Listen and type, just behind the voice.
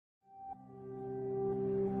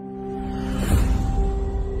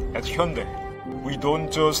At Hyundai, we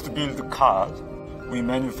don't just build cars, we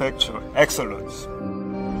manufacture excellence.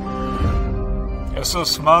 As a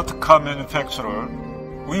smart car manufacturer,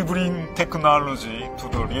 we bring technology to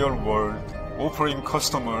the real world, offering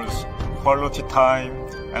customers quality time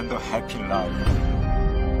and a happy life.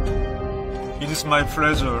 It is my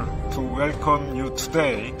pleasure to welcome you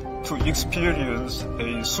today to experience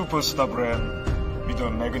a superstar brand with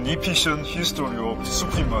a magnificent history of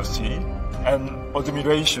supremacy and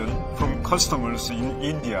admiration from customers in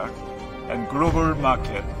India and global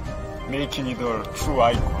market, making it a true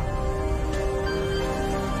icon.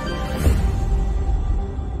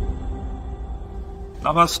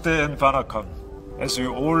 Namaste and Vanakkam. As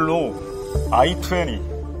you all know,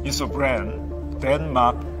 i20 is a brand that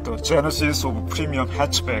marked the genesis of premium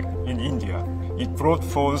hatchback in India. It brought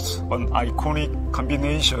forth an iconic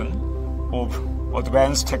combination of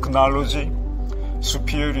advanced technology,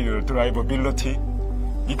 superior drivability,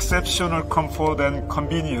 exceptional comfort and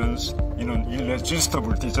convenience in an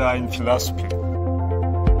irresistible design philosophy.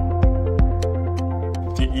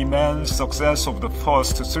 The immense success of the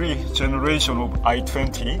first three generations of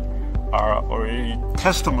i20 are a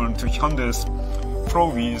testament to Hyundai's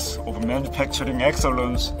prowess of manufacturing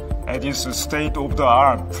excellence at its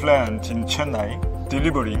state-of-the-art plant in Chennai,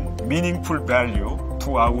 delivering meaningful value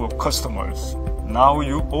to our customers. Now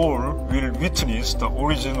you all will witness the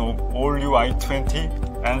origin of all-new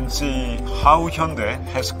i20 and see how Hyundai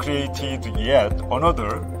has created yet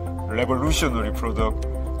another revolutionary product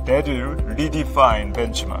that will redefine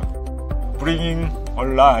benchmark, bringing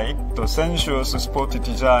alive the sensuous sporty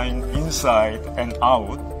design inside and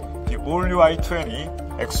out. The all-new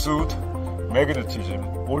i20 exudes magnetism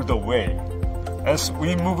all the way. As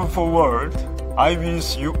we move forward, I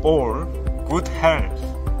wish you all good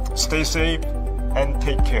health, stay safe, and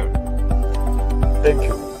take care. Thank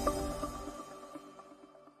you.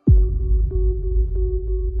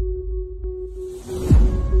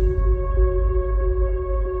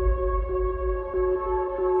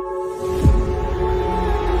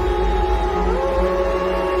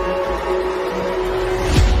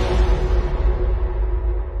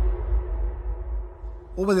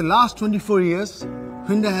 Over the last 24 years,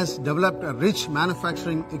 Hyundai has developed a rich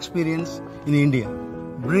manufacturing experience in India,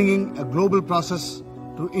 bringing a global process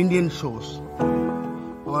to Indian shores.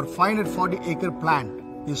 Our 540-acre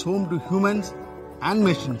plant is home to humans and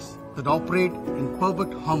machines that operate in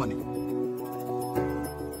perfect harmony.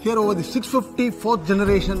 Here over the 650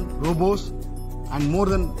 fourth-generation robots and more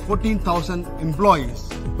than 14,000 employees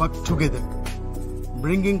work together,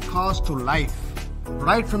 bringing cars to life.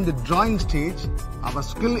 Right from the drawing stage, our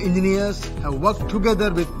skilled engineers have worked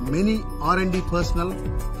together with many R&D personnel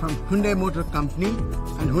from Hyundai Motor Company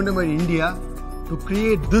and Hyundai Made India to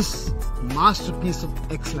create this masterpiece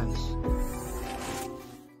of excellence.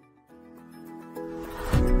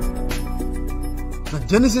 The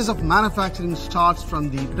genesis of manufacturing starts from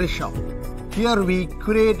the press shop. Here we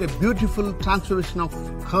create a beautiful transformation of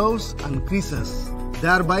curves and creases,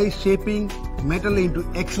 thereby shaping metal into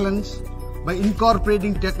excellence by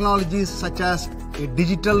incorporating technologies such as a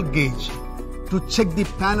digital gauge to check the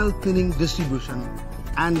panel thinning distribution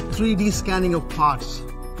and 3D scanning of parts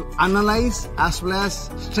to analyze as well as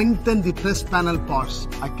strengthen the press panel parts,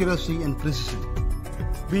 accuracy and precision.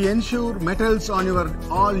 We ensure metals on your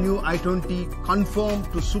all-new i20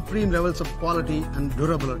 conform to supreme levels of quality and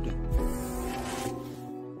durability.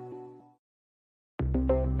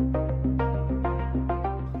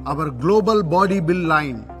 Our global body build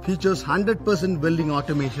line features 100% welding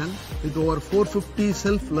automation with over 450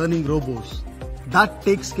 self-learning robots that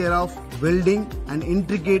takes care of welding and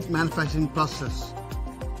intricate manufacturing process.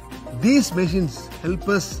 These machines help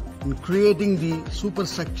us in creating the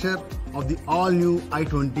superstructure of the all-new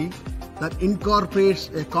i20 that incorporates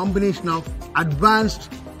a combination of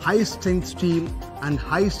advanced high-strength steel and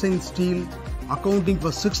high-strength steel accounting for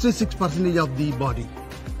 66% of the body.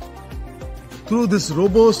 Through this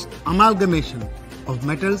robust amalgamation of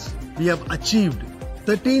metals, we have achieved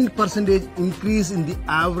 13% increase in the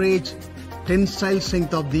average tensile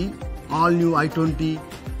strength of the all-new i20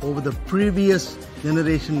 over the previous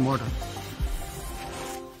generation model.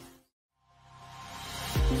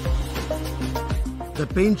 The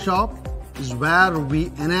paint shop is where we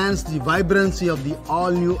enhance the vibrancy of the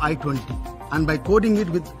all-new i20, and by coating it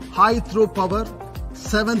with high throw power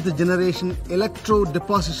 7th generation electro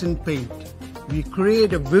deposition paint, we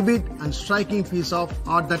create a vivid and striking piece of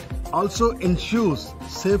art that also ensures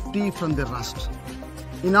safety from the rust.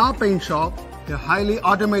 In our paint shop, a highly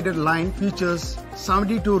automated line features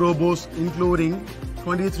 72 robots including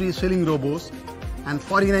 23 selling robots and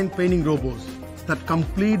 49 painting robots that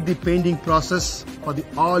complete the painting process for the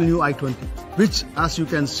all-new i20, which, as you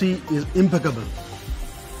can see, is impeccable.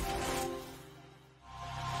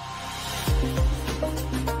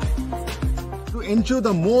 To ensure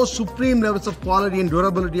the most supreme levels of quality and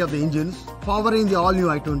durability of the engines powering the all-new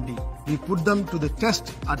i20, we put them to the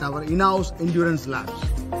test at our in-house endurance labs,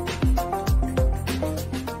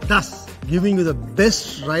 thus giving you the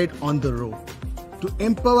best ride on the road. To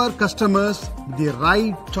empower customers with the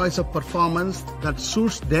right choice of performance that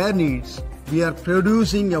suits their needs, we are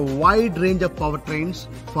producing a wide range of powertrains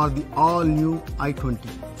for the all-new i20,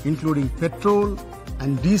 including petrol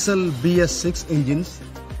and diesel BS6 engines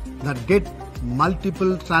that get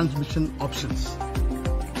multiple transmission options.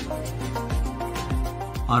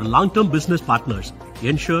 Our long-term business partners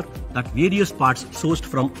ensure that various parts sourced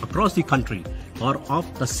from across the country are of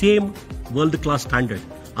the same world-class standard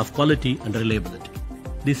of quality and reliability.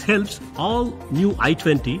 This helps all new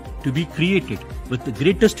i20 to be created with the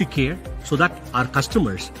greatest care so that our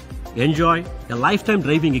customers enjoy a lifetime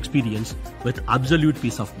driving experience with absolute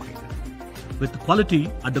peace of mind. With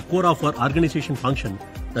quality at the core of our organization function,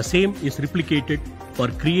 the same is replicated for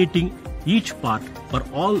creating each part for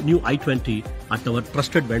all new i20 at our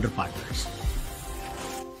trusted vendor partners.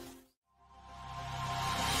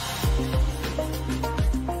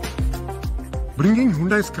 Bringing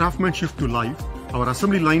Hyundai's craftsmanship to life, our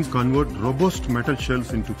assembly lines convert robust metal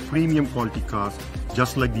shells into premium quality cars,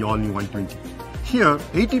 just like the all-new i20. Here,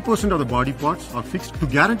 80% of the body parts are fixed. To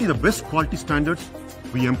guarantee the best quality standards,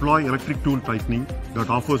 we employ electric tool tightening that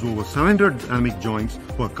offers over 700 dynamic joints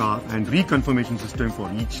per car and reconfirmation system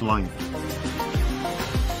for each line.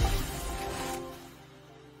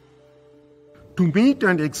 To meet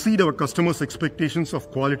and exceed our customers' expectations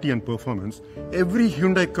of quality and performance, every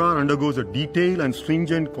Hyundai car undergoes a detailed and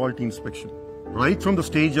stringent quality inspection. Right from the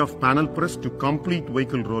stage of panel press to complete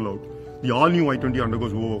vehicle rollout, the all-new i20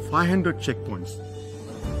 undergoes over 500 checkpoints.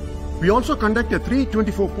 We also conduct a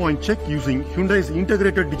 324-point check using Hyundai's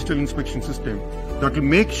integrated digital inspection system that will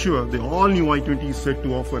make sure the all-new i20 is set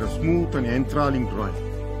to offer a smooth and enthralling drive.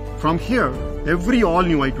 From here, every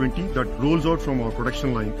all-new i20 that rolls out from our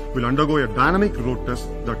production line will undergo a dynamic road test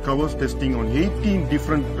that covers testing on 18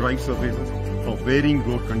 different drive surfaces of varying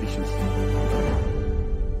road conditions.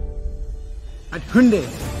 At Hyundai,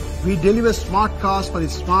 we deliver smart cars for the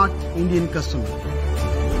smart Indian customer.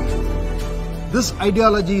 This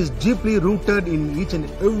ideology is deeply rooted in each and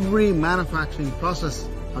every manufacturing process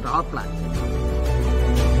at our plant.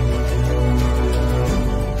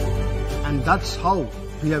 And that's how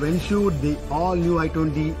we have ensured the all-new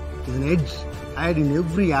i20 is an edge ahead in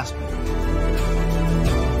every aspect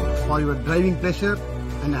for your driving pleasure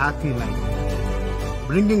and happy life,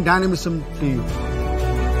 bringing dynamism to you.